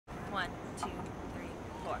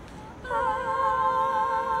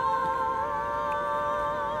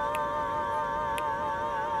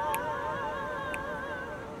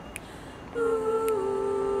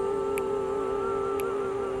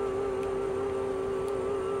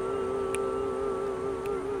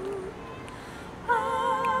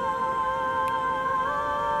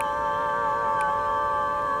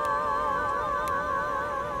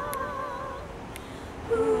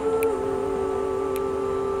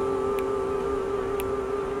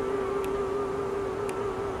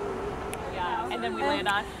And then we land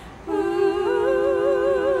on.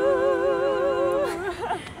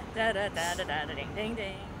 Da da da da da ding ding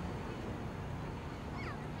ding.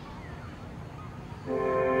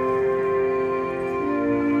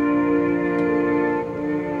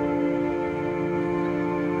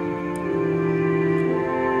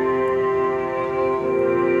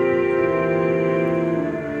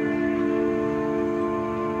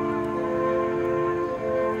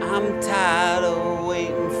 I'm tired of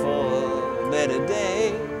waiting for a better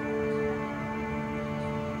day,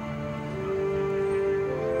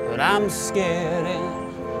 but I'm scared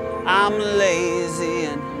and I'm lazy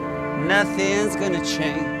and nothing's gonna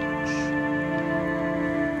change.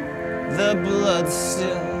 The blood's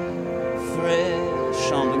still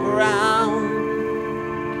fresh on the ground,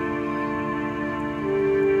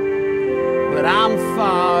 but I'm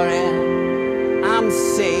far and I'm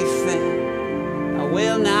safe and I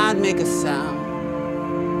will not make a sound.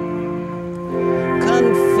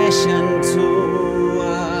 Confession to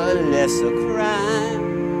a lesser crime,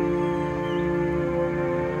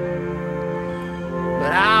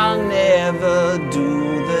 but I'll never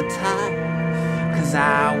do the time, 'cause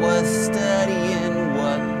I was studying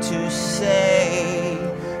what to say.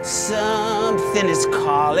 Something is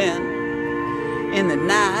calling in the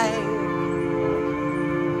night,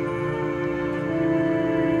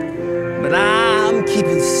 but I'm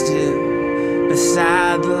keeping still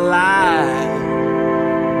beside the light.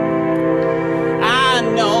 I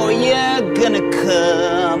know you're gonna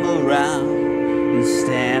come around and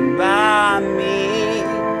stand by me,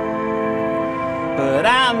 but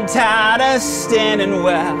I'm tired of standing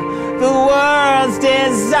where the world's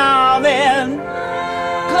dissolving.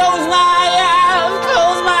 Close my eyes,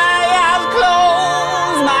 close my eyes,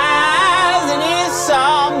 close my eyes, and it's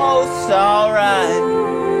almost alright.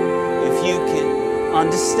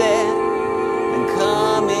 Understand and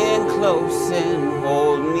come in close and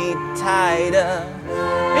hold me tighter.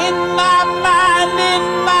 In my mind, in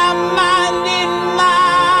my mind, in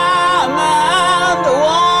my mind, I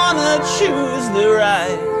wanna choose the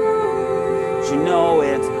right, but you know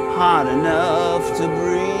it's hard enough to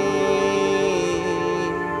breathe.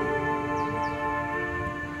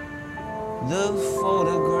 The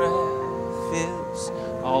photograph is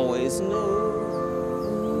always new,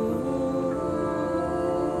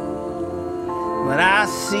 but I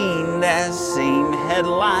seen that same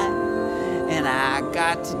headline, and I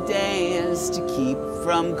got to dance to keep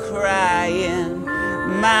from crying.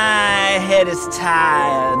 My head is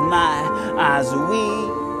tired, my eyes are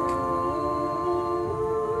weak,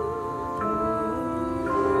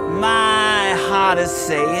 my heart is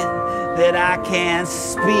saying that I can't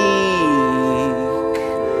speak.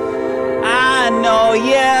 I know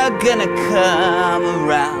you're gonna come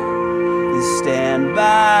around and stand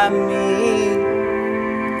by me,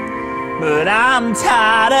 but I'm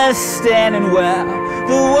tired of standing where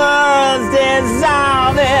the world's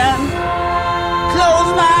dissolving. Close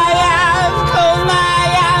my eyes, close my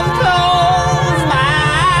eyes, close my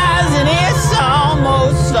eyes, and it's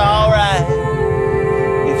almost alright.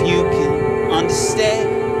 If you can understand,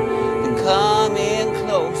 then come in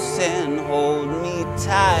close and hold me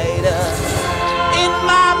tighter. In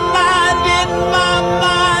my mind, in my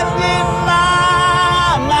mind, in my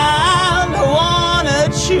mind, I wanna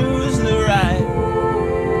choose the right,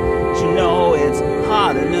 but you know it's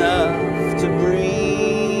hard enough to breathe.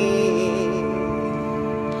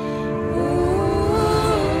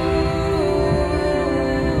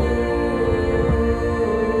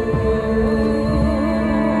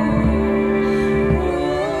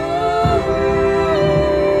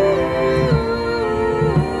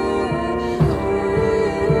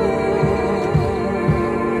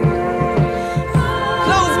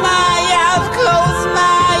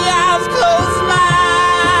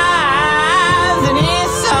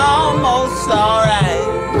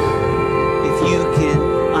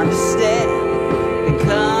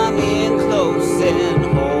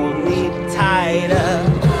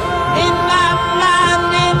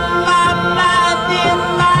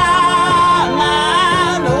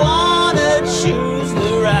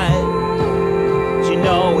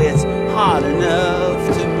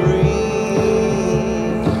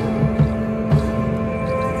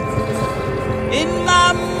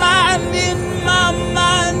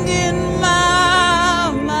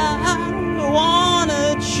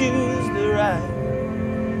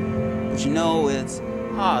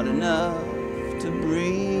 Hard enough to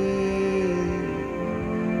breathe.